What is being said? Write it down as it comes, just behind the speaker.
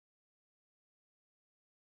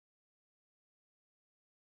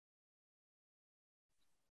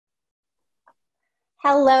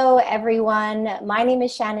Hello, everyone. My name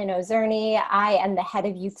is Shannon Ozerny. I am the head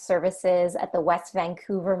of youth services at the West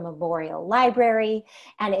Vancouver Memorial Library,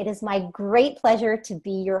 and it is my great pleasure to be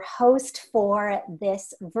your host for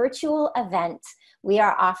this virtual event we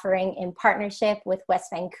are offering in partnership with West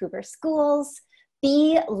Vancouver Schools,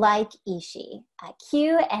 Be Like Ishi, a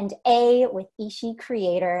Q&A with Ishi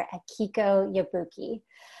creator Akiko Yabuki.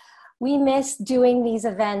 We miss doing these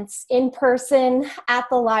events in person at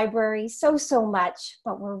the library so much,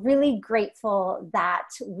 but we're really grateful that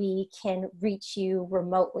we can reach you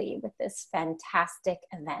remotely with this fantastic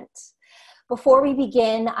event. Before we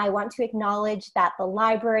begin, I want to acknowledge that the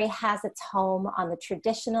library has its home on the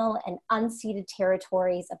traditional and unceded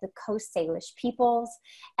territories of the Coast Salish peoples,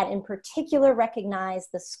 and in particular recognize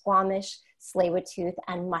the Squamish, Tsleil-Waututh,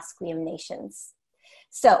 and Musqueam nations.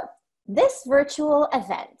 So, this virtual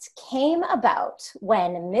event came about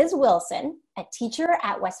when Ms. Wilson, a teacher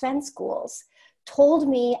at West Van Schools, told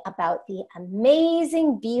me about the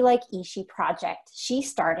amazing Be Like Ishi project she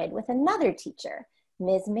started with another teacher,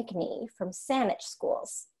 Ms. McNee from Saanich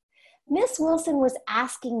Schools. Ms. Wilson was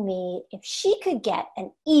asking me if she could get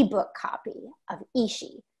an ebook copy of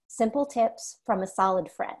Ishi, Simple Tips from a Solid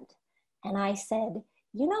Friend. And I said,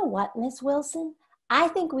 you know what, Ms. Wilson? I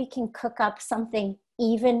think we can cook up something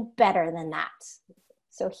even better than that.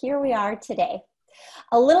 So here we are today.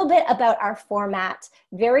 A little bit about our format.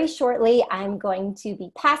 Very shortly, I'm going to be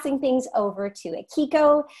passing things over to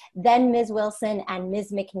Akiko, then Ms. Wilson and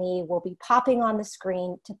Ms. McNee will be popping on the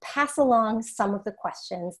screen to pass along some of the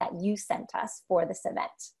questions that you sent us for this event.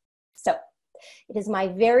 So it is my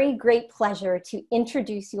very great pleasure to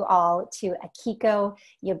introduce you all to Akiko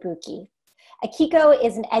Yabuki. Akiko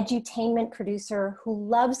is an edutainment producer who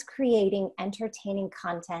loves creating entertaining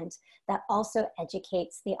content that also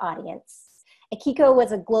educates the audience. Akiko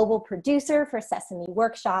was a global producer for Sesame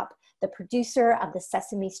Workshop, the producer of the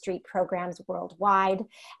Sesame Street programs worldwide,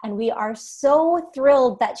 and we are so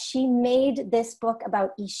thrilled that she made this book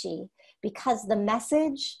about Ishi because the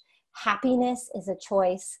message, happiness is a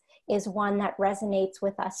choice, is one that resonates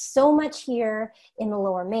with us so much here in the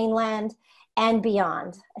Lower Mainland and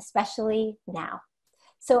beyond, especially now.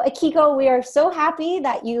 So Akiko, we are so happy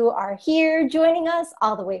that you are here joining us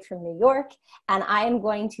all the way from New York, and I am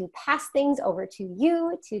going to pass things over to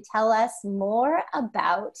you to tell us more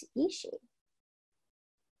about Ishi.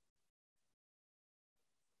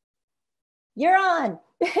 You're on.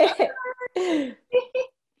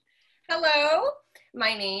 Hello,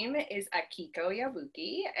 my name is Akiko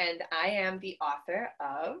Yabuki, and I am the author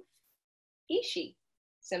of Ishi,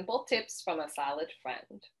 Simple Tips from a Solid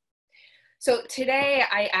Friend. So today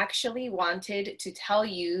I actually wanted to tell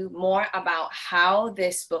you more about how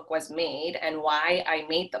this book was made and why I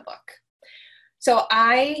made the book. So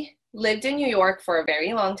I lived in New York for a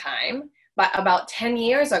very long time, but about 10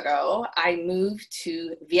 years ago, I moved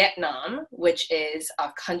to Vietnam, which is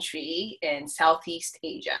a country in Southeast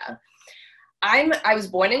Asia. I was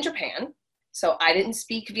born in Japan, so I didn't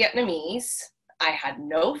speak Vietnamese. I had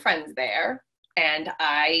no friends there, and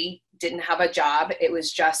I didn't have a job. It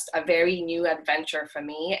was just a very new adventure for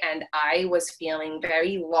me, and I was feeling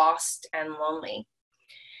very lost and lonely.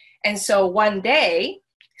 And so one day,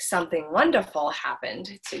 something wonderful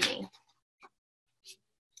happened to me.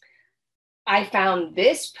 I found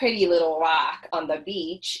this pretty little rock on the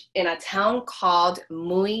beach in a town called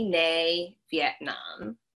Mui Ne,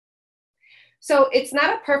 Vietnam. So it's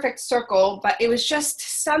not a perfect circle, but it was just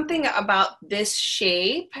something about this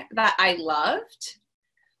shape that I loved.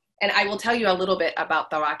 And I will tell you a little bit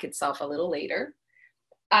about the rock itself a little later.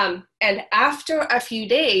 And after a few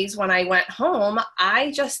days, when I went home,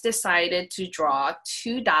 I just decided to draw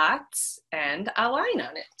 2 dots and a line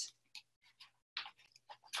on it.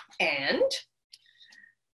 And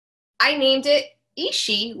I named it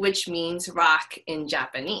Ishi, which means rock in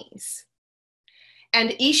Japanese.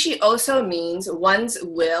 And Ishi also means one's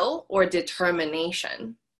will or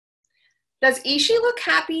determination. Does Ishi look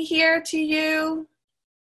happy here to you?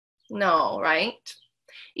 No, right?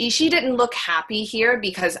 Ishi didn't look happy here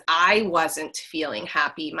because I wasn't feeling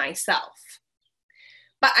happy myself.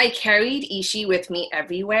 But I carried Ishi with me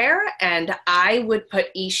everywhere, and I would put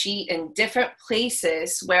Ishi in different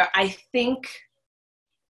places where I think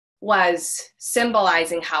was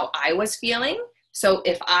symbolizing how I was feeling. So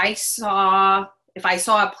if I saw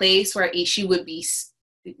a place where Ishi would be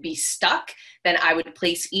stuck, then I would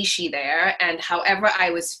place Ishi there. And however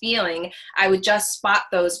I was feeling, I would just spot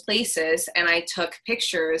those places, and I took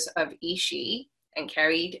pictures of Ishi and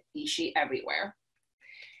carried Ishi everywhere.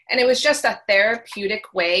 And it was just a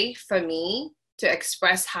therapeutic way for me to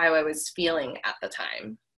express how I was feeling at the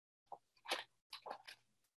time.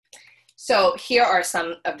 So here are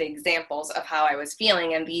some of the examples of how I was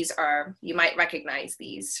feeling, and these are, you might recognize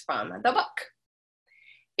these from the book.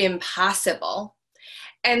 Impossible.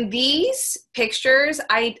 And these pictures,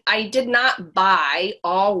 I did not buy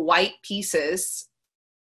all white pieces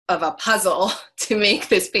of a puzzle to make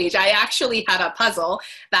this page. I actually had a puzzle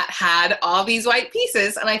that had all these white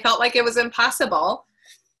pieces, and I felt like it was impossible.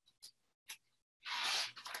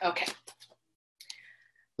 Okay.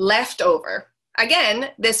 Leftover.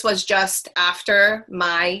 Again, this was just after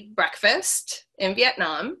my breakfast in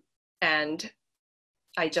Vietnam, and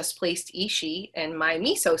I just placed Ishi in my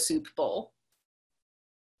miso soup bowl,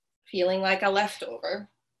 feeling like a leftover.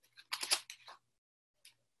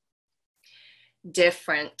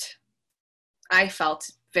 Different. I felt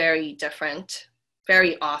very different,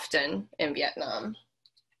 very often in Vietnam.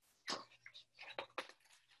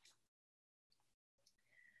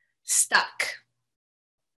 Stuck.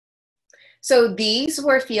 So these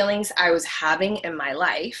were feelings I was having in my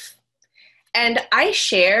life. And I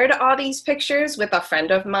shared all these pictures with a friend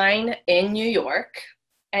of mine in New York.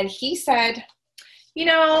 And he said, you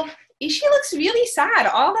know, Ishi looks really sad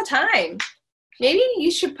all the time. Maybe you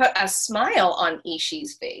should put a smile on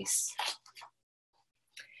Ishi's face.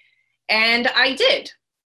 And I did.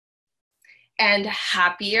 And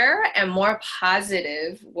happier and more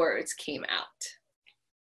positive words came out.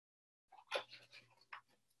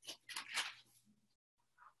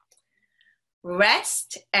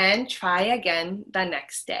 Rest and try again the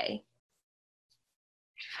next day.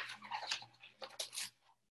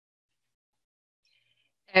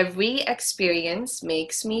 Every experience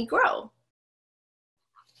makes me grow.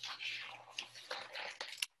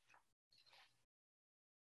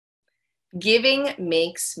 Giving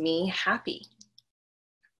makes me happy.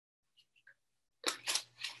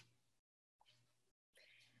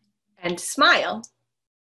 And smile.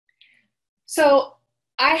 So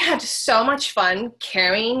I had so much fun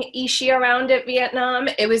carrying Ishi around at Vietnam.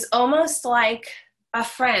 It was almost like a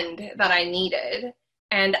friend that I needed.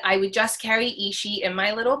 And I would just carry Ishi in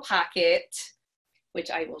my little pocket,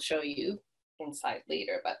 which I will show you inside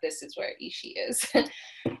later, but this is where Ishi is.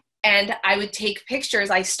 And I would take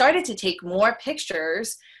pictures. I started to take more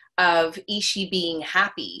pictures of Ishi being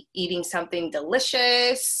happy, eating something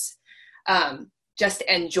delicious, just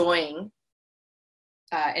enjoying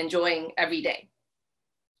every day.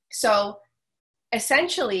 So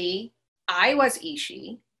essentially, I was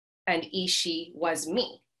Ishi and Ishi was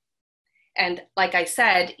me. And like I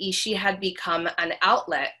said, Ishi had become an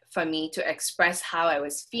outlet for me to express how I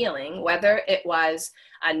was feeling, whether it was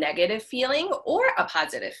a negative feeling or a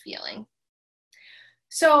positive feeling.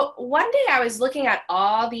 So one day I was looking at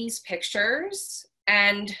all these pictures,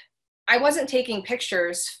 and I wasn't taking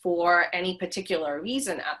pictures for any particular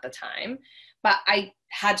reason at the time, but I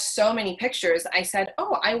had so many pictures. I said,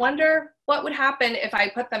 oh, I wonder what would happen if I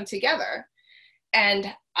put them together.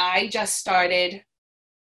 And I just started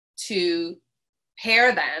to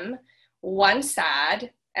pair them, one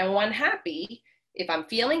sad and one happy. If I'm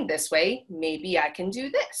feeling this way, maybe I can do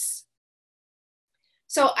this.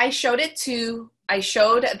 So I showed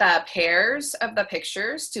the pairs of the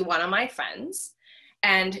pictures to one of my friends,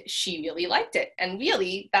 and she really liked it. And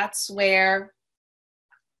really, that's where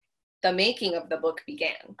the making of the book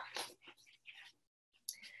began.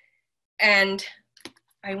 And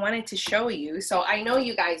I wanted to show you, so I know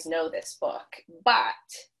you guys know this book, but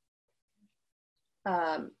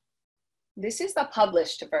this is the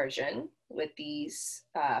published version with these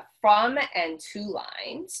from and to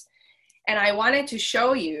lines. And I wanted to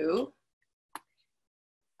show you,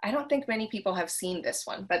 I don't think many people have seen this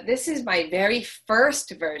one, but this is my very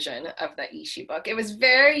first version of the Ishi book. It was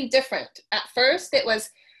very different. At first it was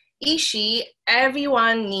Ishi,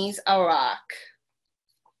 everyone needs a rock.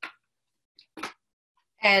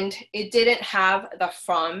 And it didn't have the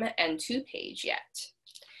from and to page yet.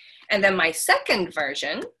 And then my second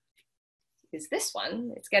version is this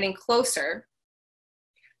one. It's getting closer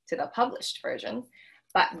to the published version.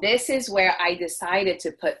 But this is where I decided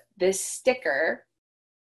to put this sticker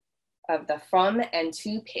of the from and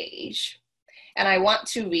to page. And I want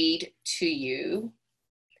to read to you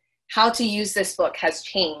how to use this book has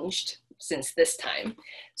changed since this time.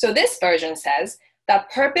 So this version says, the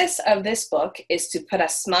purpose of this book is to put a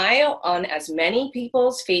smile on as many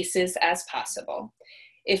people's faces as possible.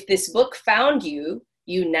 If this book found you,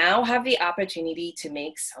 you now have the opportunity to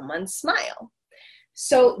make someone smile.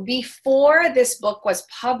 So before this book was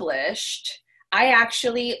published, I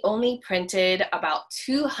actually only printed about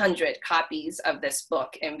 200 copies of this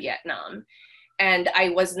book in Vietnam. And I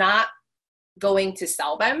was not going to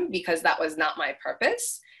sell them because that was not my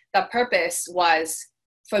purpose. The purpose was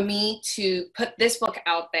for me to put this book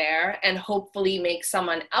out there and hopefully make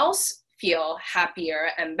someone else feel happier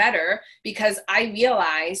and better, because I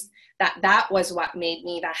realized that that was what made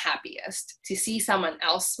me the happiest. To see someone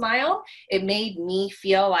else smile, it made me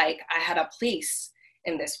feel like I had a place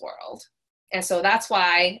in this world. And so that's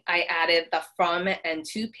why I added the from and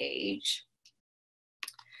to page.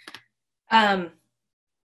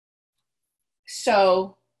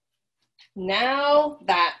 So now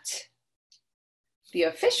that the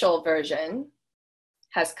official version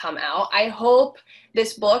has come out, I hope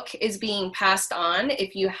this book is being passed on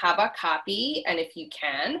if you have a copy, and if you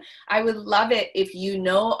can. I would love it if you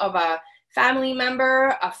know of a family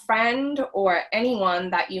member, a friend, or anyone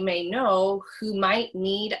that you may know who might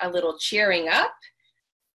need a little cheering up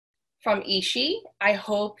from Ishi. I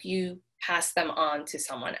hope you pass them on to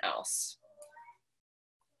someone else.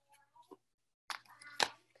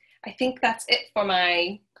 I think that's it for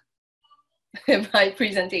my my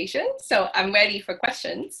presentation. So I'm ready for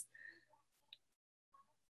questions.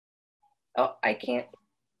 Oh, I can't.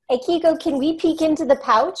 Akiko, can we peek into the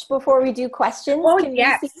pouch before we do questions? Oh, can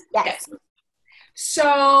yes. We see? Yes.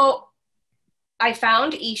 So I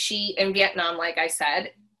found Ishi in Vietnam, like I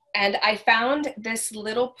said, and I found this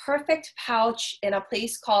little perfect pouch in a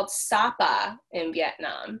place called Sapa in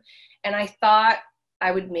Vietnam. And I thought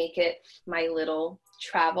I would make it my little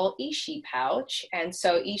travel Ishi pouch. And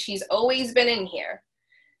so Ishi's always been in here.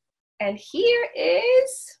 And here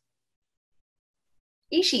is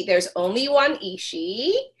Ishi. There's only one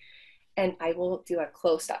Ishi. And I will do a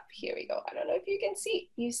close-up. Here we go. I don't know if you can see.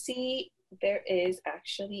 You see, there is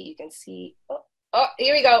actually, you can see, oh,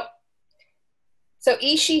 here we go. So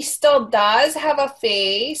Ishi still does have a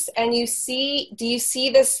face. And you see, do you see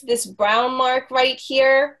this brown mark right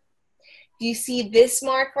here? Do you see this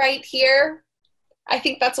mark right here? I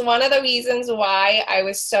think that's one of the reasons why I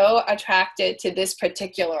was so attracted to this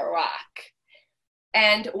particular rock.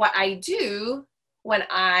 And what I do when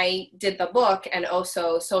I did the book and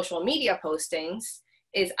also social media postings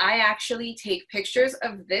is I actually take pictures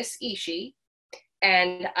of this Ishi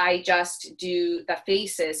and I just do the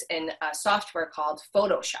faces in a software called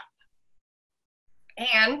Photoshop.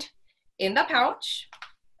 And in the pouch,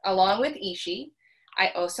 along with Ishi, I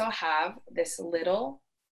also have this little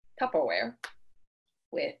Tupperware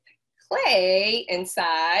with clay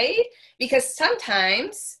inside, because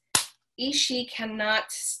sometimes Ishi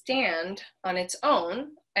cannot stand on its own,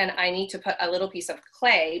 and I need to put a little piece of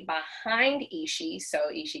clay behind Ishi so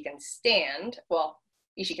Ishi can stand. Well,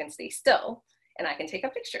 Ishi can stay still, and I can take a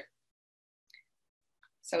picture.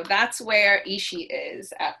 So that's where Ishi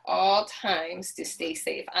is at all times to stay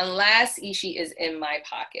safe, unless Ishi is in my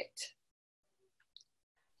pocket.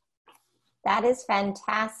 That is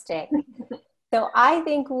fantastic. So I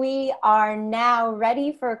think we are now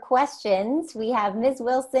ready for questions. We have Ms.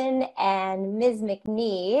 Wilson and Ms.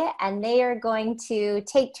 McNee, and they are going to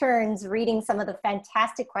take turns reading some of the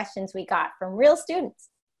fantastic questions we got from real students.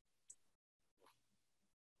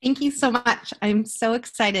 Thank you so much. I'm so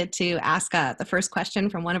excited to ask the first question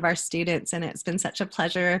from one of our students, and it's been such a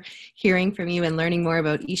pleasure hearing from you and learning more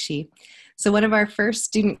about Ishi. So one of our first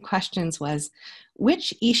student questions was,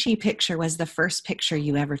 which Ishi picture was the first picture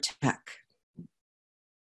you ever took?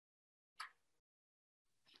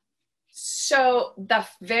 So the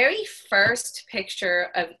very first picture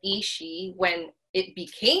of Ishi, when it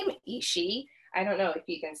became Ishi, I don't know if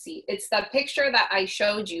you can see, it's the picture that I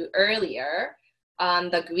showed you earlier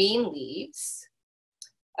on the green leaves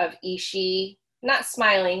of Ishi, not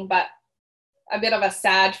smiling, but a bit of a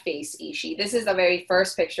sad face Ishi. This is the very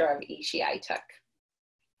first picture of Ishi I took.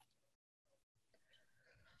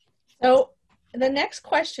 So the next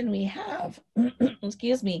question we have,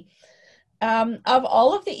 excuse me, of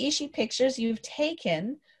all of the Ishi pictures you've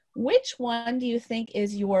taken, which one do you think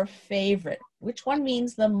is your favorite? Which one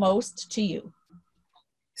means the most to you?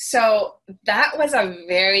 So that was a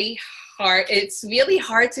very hard, it's really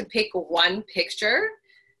hard to pick one picture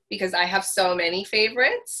because I have so many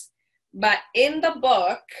favorites. But in the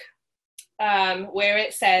book, where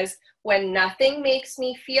it says, when nothing makes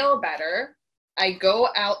me feel better, I go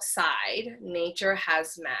outside, nature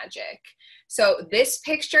has magic. So this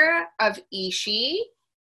picture of Ishi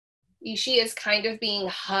is kind of being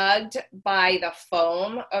hugged by the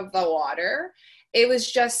foam of the water. It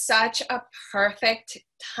was just such a perfect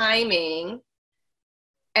timing.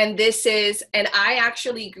 And I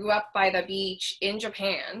actually grew up by the beach in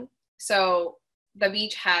Japan. So the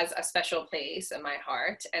beach has a special place in my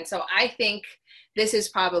heart. And so I think this is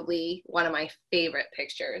probably one of my favorite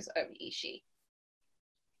pictures of Ishi.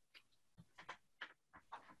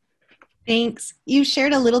 Thanks. You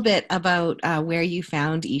shared a little bit about where you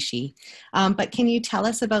found Ishi, but can you tell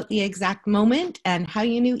us about the exact moment and how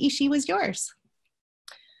you knew Ishi was yours?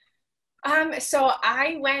 So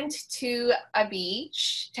I went to a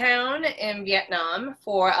beach town in Vietnam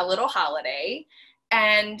for a little holiday,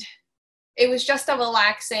 and it was just a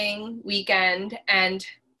relaxing weekend. And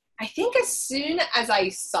I think as soon as I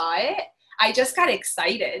saw it, I just got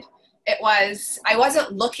excited. I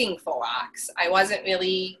wasn't looking for rocks. I wasn't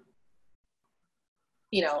really,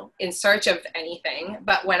 in search of anything.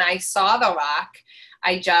 But when I saw the rock,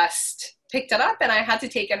 I just picked it up and I had to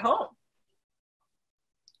take it home.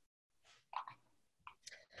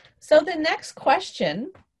 So the next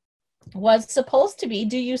question was supposed to be,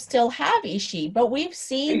 do you still have Ishi? But we've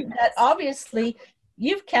seen that obviously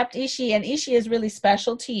you've kept Ishi, and Ishi is really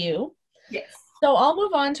special to you. Yes. So I'll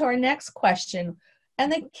move on to our next question.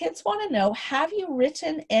 And the kids want to know, have you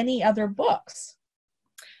written any other books?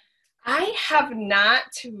 I have not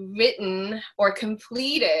written or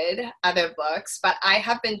completed other books, but I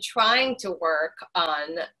have been trying to work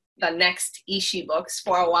on the next Ishi books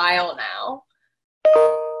for a while now.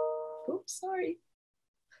 Oops, sorry.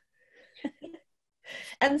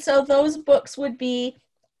 And so those books would be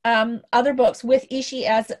other books with Ishi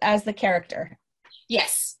as the character.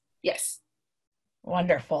 Yes, yes.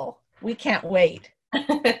 Wonderful. We can't wait.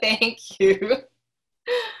 Thank you.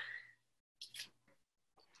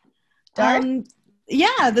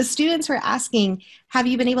 Yeah, the students were asking, have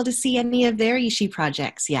you been able to see any of their Ishi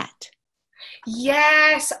projects yet?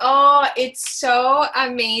 Yes. Oh, it's so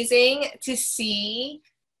amazing to see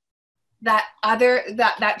that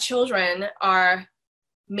that children are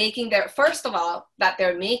making first of all, that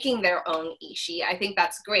they're making their own Ishi. I think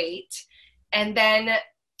that's great. And then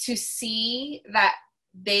to see that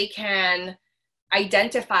they can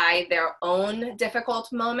identify their own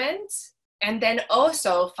difficult moments and then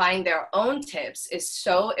also find their own tips is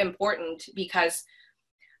so important, because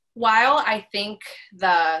while I think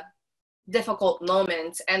the difficult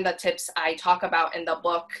moments and the tips I talk about in the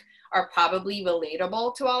book are probably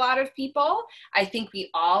relatable to a lot of people, I think we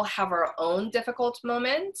all have our own difficult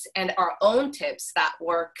moments and our own tips that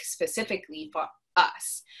work specifically for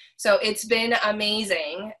us. So it's been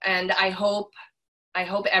amazing, and I hope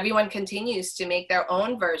everyone continues to make their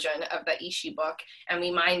own version of the Ishi book and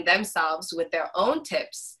remind themselves with their own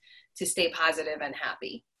tips to stay positive and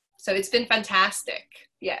happy. So it's been fantastic.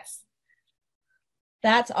 Yes.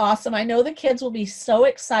 That's awesome. I know the kids will be so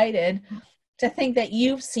excited to think that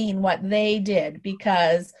you've seen what they did,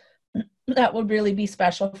 because that would really be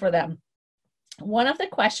special for them. One of the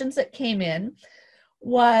questions that came in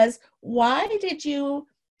was, why did you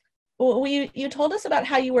told us about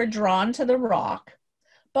how you were drawn to the rock,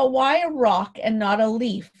 but why a rock and not a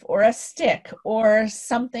leaf or a stick or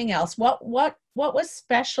something else? What was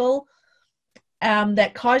special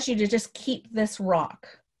that caused you to just keep this rock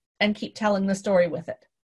and keep telling the story with it?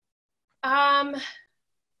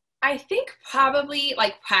 I think probably,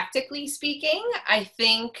 like, practically speaking, I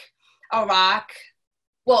think a rock,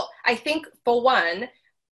 well, I think for one,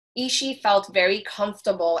 Ishi felt very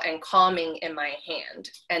comfortable and calming in my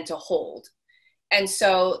hand and to hold. And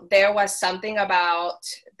so there was something about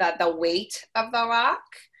the weight of the rock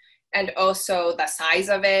and also the size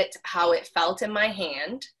of it, how it felt in my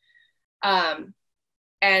hand.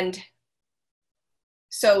 And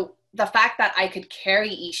so the fact that I could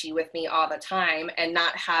carry Ishi with me all the time and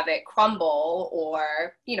not have it crumble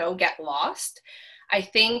or, get lost, I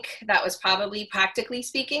think that was probably, practically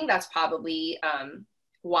speaking, that's probably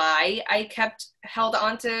why I held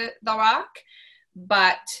onto the rock.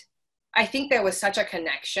 But I think there was such a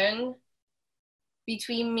connection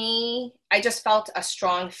between me. I just felt a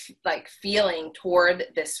strong feeling toward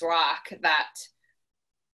this rock that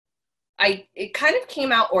it kind of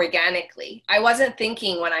came out organically. I wasn't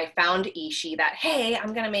thinking when I found Ishi that, hey,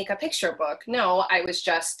 I'm going to make a picture book. No, I was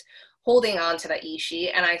just holding on to the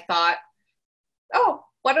Ishi, and I thought, oh,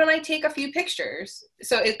 why don't I take a few pictures?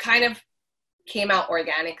 So it kind of came out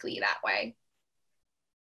organically that way.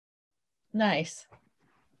 Nice.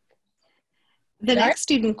 The next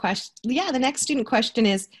student question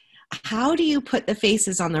is, how do you put the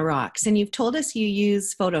faces on the rocks? And you've told us you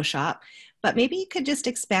use Photoshop, but maybe you could just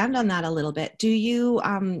expand on that a little bit. Do you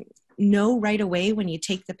know right away when you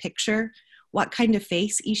take the picture what kind of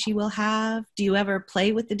face Ishi will have? Do you ever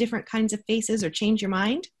play with the different kinds of faces or change your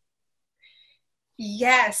mind?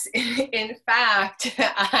 Yes, in fact,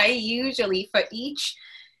 I usually, for each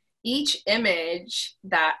image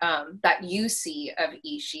that you see of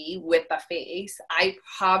Ishi with the face, I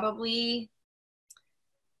probably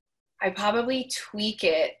tweak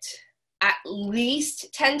it at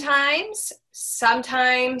least 10 times,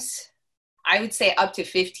 sometimes I would say up to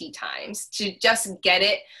 50 times to just get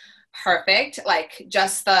it perfect, like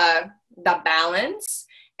just the balance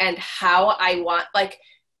and how I want, like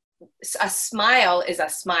a smile is a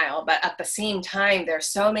smile, but at the same time, there's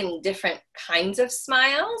so many different kinds of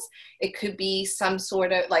smiles. It could be some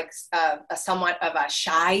sort of like a somewhat of a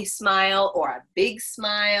shy smile or a big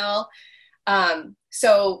smile.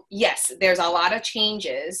 So yes, there's a lot of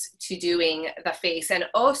changes to doing the face. And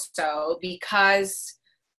also because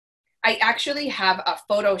I actually have a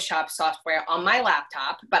Photoshop software on my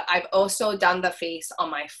laptop, but I've also done the face on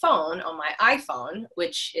my phone, on my iPhone,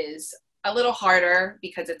 which is a little harder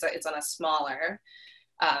because it's on a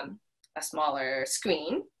smaller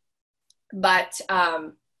screen. But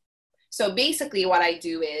so basically what I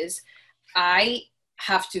do is I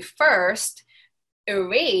have to first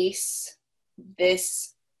erase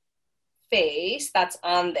this face that's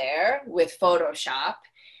on there with Photoshop.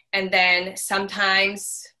 And then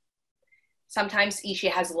sometimes Ishi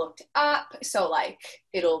has looked up, so like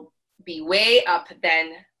it'll be way up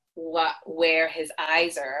than where his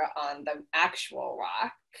eyes are on the actual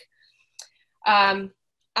rock.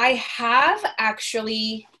 I have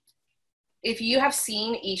actually, if you have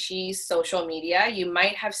seen Ishi's social media, you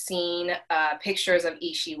might have seen pictures of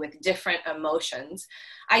Ishi with different emotions.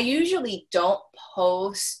 I usually don't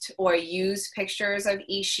post or use pictures of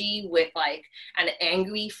Ishi with like an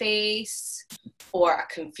angry face or a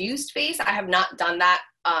confused face. I have not done that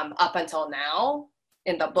up until now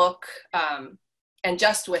in the book, and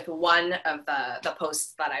just with one of the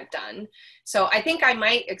posts that I've done. So I think I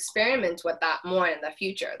might experiment with that more in the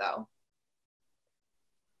future though.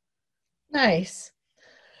 Nice.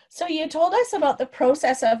 So you told us about the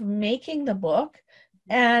process of making the book,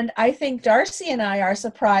 and I think Darcy and I are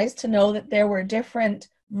surprised to know that there were different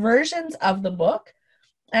versions of the book,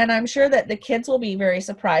 and I'm sure that the kids will be very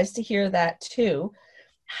surprised to hear that too.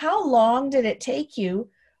 How long did it take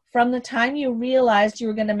you from the time you realized you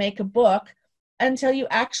were going to make a book until you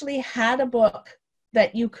actually had a book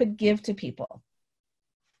that you could give to people?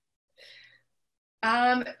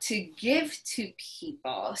 To give to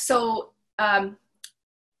people. So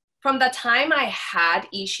from the time I had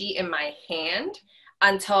Ishi in my hand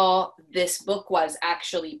until this book was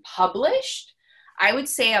actually published, I would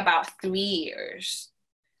say about 3 years.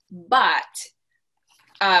 But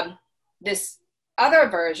this other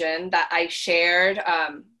version that I shared,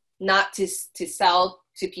 not to sell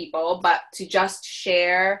to people, but to just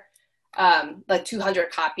share like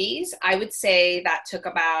 200 copies, I would say that took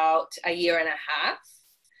about a year and a half.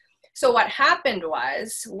 So what happened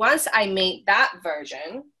was, once I made that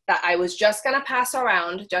version that I was just going to pass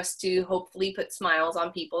around just to hopefully put smiles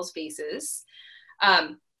on people's faces,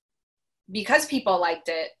 because people liked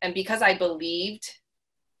it and because I believed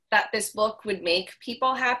that this book would make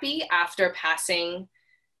people happy after passing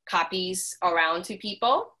copies around to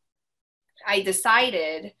people, I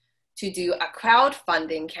decided to do a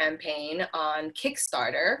crowdfunding campaign on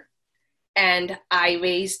Kickstarter, and I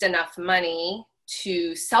raised enough money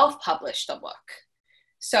to self-publish the book.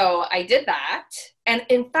 So I did that. And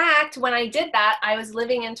in fact, when I did that, I was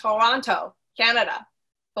living in Toronto, Canada.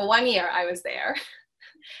 For 1 year, I was there.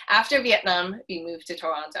 After Vietnam, we moved to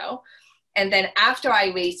Toronto. And then after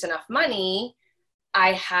I raised enough money,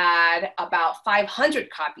 I had about 500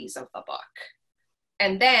 copies of the book.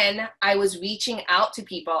 And then I was reaching out to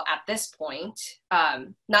people at this point,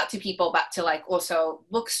 not to people, but to like also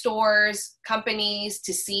bookstores, companies,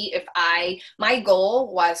 to see if my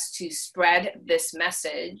goal was to spread this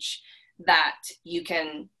message that you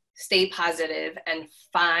can stay positive and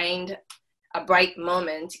find a bright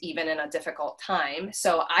moment even in a difficult time.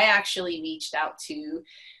 So I actually reached out to,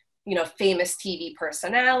 famous TV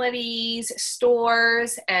personalities,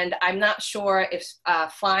 stores, and I'm not sure if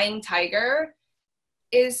Flying Tiger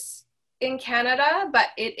is in Canada, but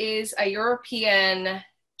it is a European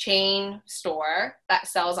chain store that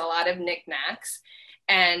sells a lot of knickknacks.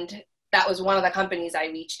 And that was one of the companies I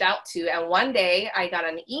reached out to. And one day I got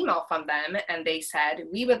an email from them and they said,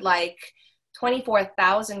 we would like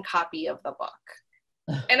 24,000 copy of the book.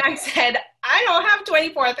 And I said, I don't have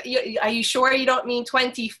 24. Are you sure you don't mean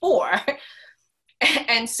 24?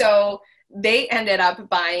 And so they ended up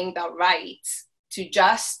buying the rights to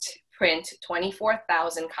just print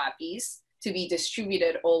 24,000 copies to be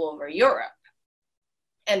distributed all over Europe.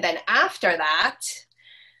 And then after that,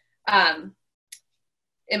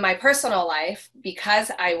 in my personal life,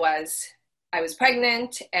 because I was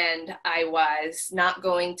pregnant and I was not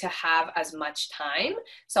going to have as much time.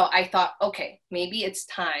 So I thought, okay, maybe it's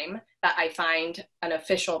time that I find an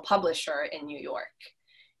official publisher in New York.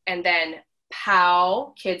 And then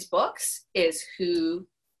POW Kids Books is who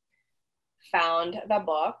found the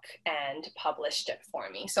book and published it for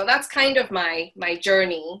me. So that's kind of my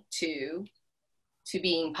journey to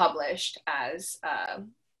being published as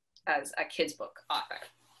a kids book author.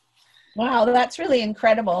 Wow, that's really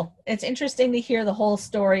incredible. It's interesting to hear the whole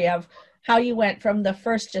story of how you went from the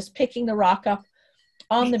first just picking the rock up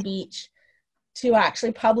on the beach to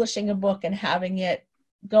actually publishing a book and having it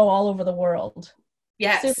go all over the world.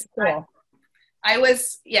 Yes. Super cool.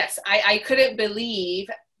 I couldn't believe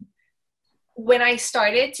when I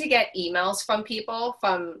started to get emails from people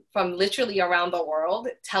from literally around the world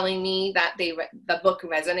telling me that the book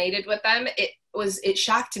resonated with them. It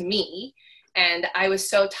shocked me, and I was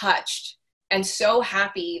so touched and so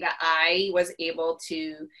happy that I was able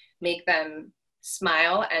to make them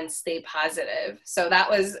smile and stay positive. So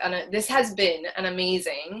this has been an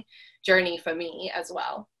amazing journey for me as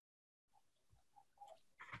well.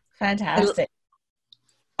 Fantastic.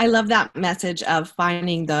 I love that message of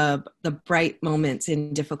finding the bright moments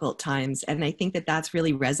in difficult times. And I think that that's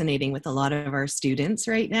really resonating with a lot of our students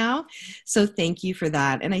right now. So thank you for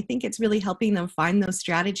that. And I think it's really helping them find those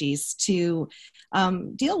strategies to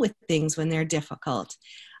deal with things when they're difficult.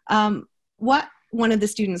 What one of the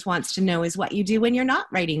students wants to know is what you do when you're not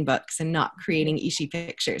writing books and not creating Ishi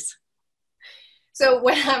pictures. So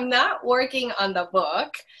when I'm not working on the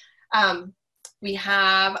book, we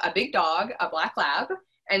have a big dog, a black lab.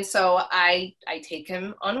 And so I take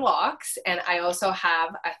him on walks, and I also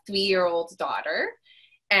have a 3-year-old daughter.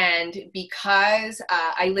 And because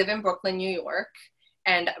I live in Brooklyn, New York,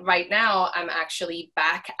 and right now I'm actually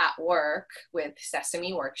back at work with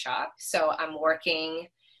Sesame Workshop. So I'm working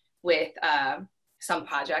with some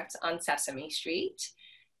projects on Sesame Street.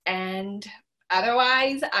 And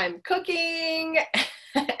otherwise I'm cooking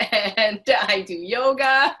and I do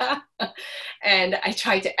yoga and I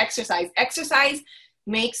try to exercise. Exercise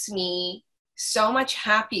makes me so much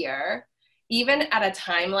happier, even at a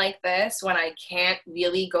time like this when I can't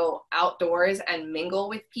really go outdoors and mingle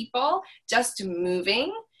with people. Just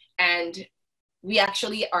moving, and we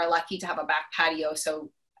actually are lucky to have a back patio,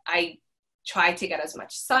 so I try to get as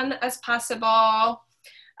much sun as possible.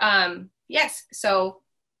 Yes, so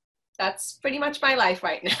that's pretty much my life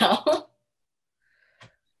right now.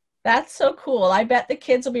 That's so cool. I bet the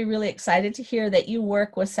kids will be really excited to hear that you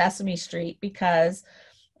work with Sesame Street, because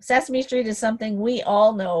Sesame Street is something we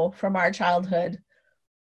all know from our childhood.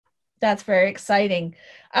 That's very exciting.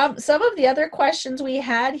 Some of the other questions we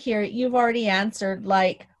had here, you've already answered,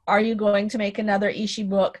 like, are you going to make another Ishi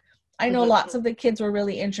book? I know lots of the kids were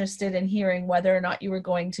really interested in hearing whether or not you were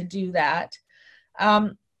going to do that.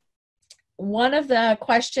 One of the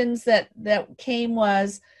questions that came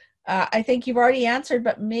was, I think you've already answered,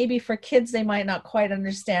 but maybe for kids, they might not quite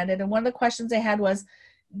understand it. And one of the questions they had was,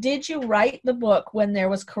 did you write the book when there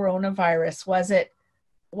was coronavirus? Was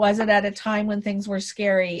it at a time when things were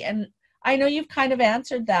scary? And I know you've kind of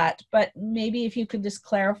answered that, but maybe if you could just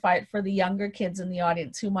clarify it for the younger kids in the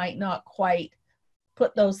audience who might not quite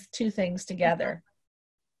put those two things together.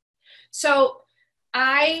 So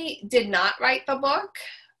I did not write the book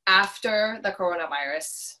after the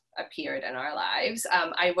coronavirus appeared in our lives.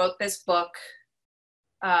 I wrote this book,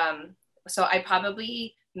 so I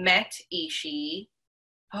probably met Ishi.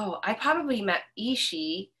 I probably met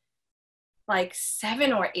Ishi like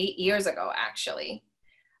 7 or 8 years ago, actually.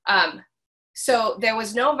 So there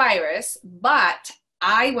was no virus, but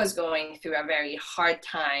I was going through a very hard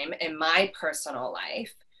time in my personal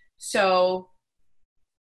life. So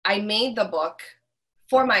I made the book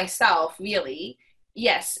for myself, really.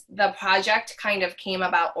 Yes, the project kind of came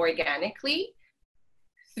about organically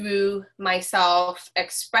through myself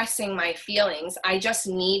expressing my feelings. I just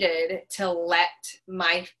needed to let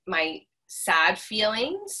my sad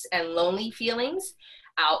feelings and lonely feelings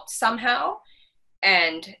out somehow,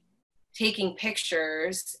 and taking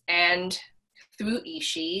pictures, and through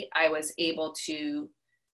Ishi, I was able to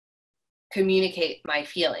communicate my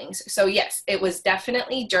feelings. So yes, it was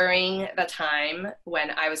definitely during the time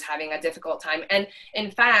when I was having a difficult time. And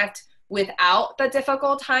in fact, without the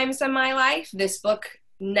difficult times in my life, this book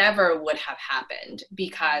never would have happened,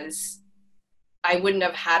 because I wouldn't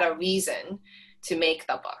have had a reason to make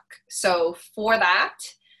the book. So for that,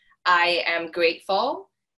 I am grateful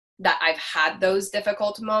that I've had those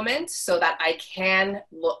difficult moments, so that I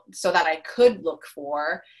could look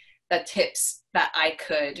for the tips that I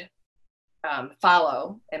could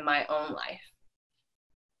follow in my own life.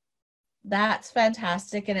 That's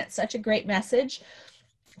fantastic. And it's such a great message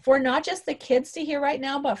for not just the kids to hear right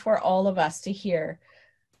now, but for all of us to hear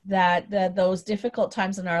that those difficult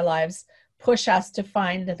times in our lives push us to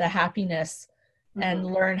find the happiness and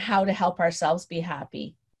learn how to help ourselves be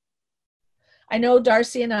happy. I know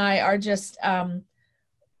Darcy and I are just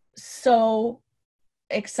so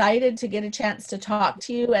excited to get a chance to talk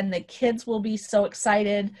to you, and the kids will be so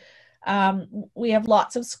excited. We have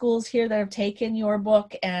lots of schools here that have taken your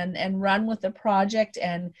book and run with the project,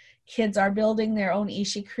 and kids are building their own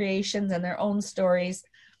Ishi creations and their own stories.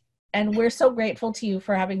 And we're so grateful to you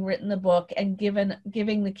for having written the book and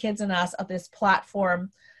giving the kids and us this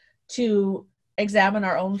platform to examine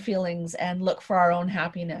our own feelings and look for our own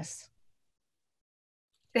happiness.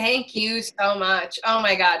 Thank you so much. Oh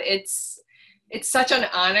my God, it's such an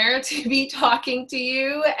honor to be talking to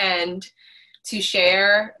you and to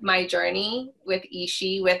share my journey with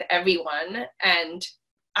Ishi with everyone. And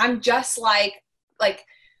I'm just like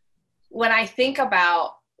when I think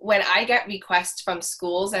about when I get requests from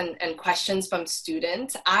schools and questions from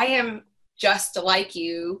students, I am just like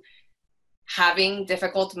you, having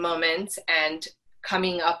difficult moments and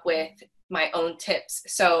coming up with my own tips.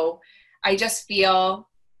 So I just feel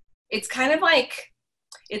it's kind of like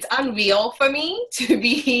it's unreal for me to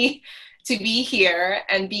be here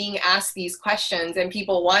and being asked these questions and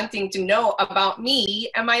people wanting to know about me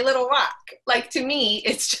and my little rock. Like, to me,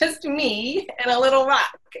 it's just me and a little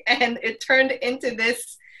rock, and it turned into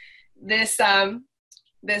this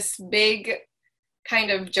big kind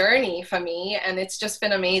of journey for me, and it's just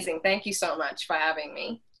been amazing. Thank you so much for having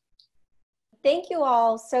me. Thank you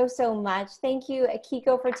all so, so much. Thank you,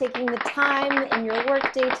 Akiko, for taking the time in your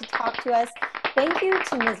workday to talk to us. Thank you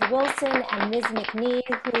to Ms. Wilson and Ms. McNee,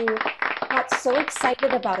 who got so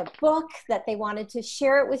excited about a book that they wanted to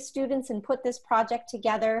share it with students and put this project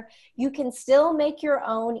together. You can still make your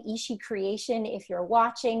own Ishi creation if you're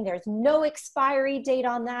watching. There's no expiry date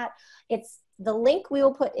on that. It's the link we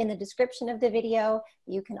will put in the description of the video.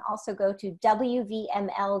 You can also go to wvml.ca/Ishi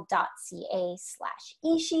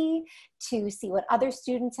to see what other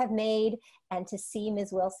students have made and to see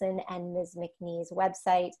Ms. Wilson and Ms. McNee's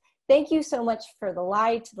website. Thank you so much to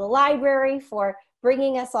the library for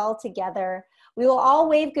bringing us all together. We will all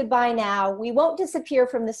wave goodbye now. We won't disappear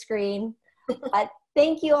from the screen, but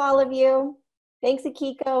thank you, all of you. Thanks,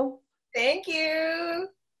 Akiko. Thank you.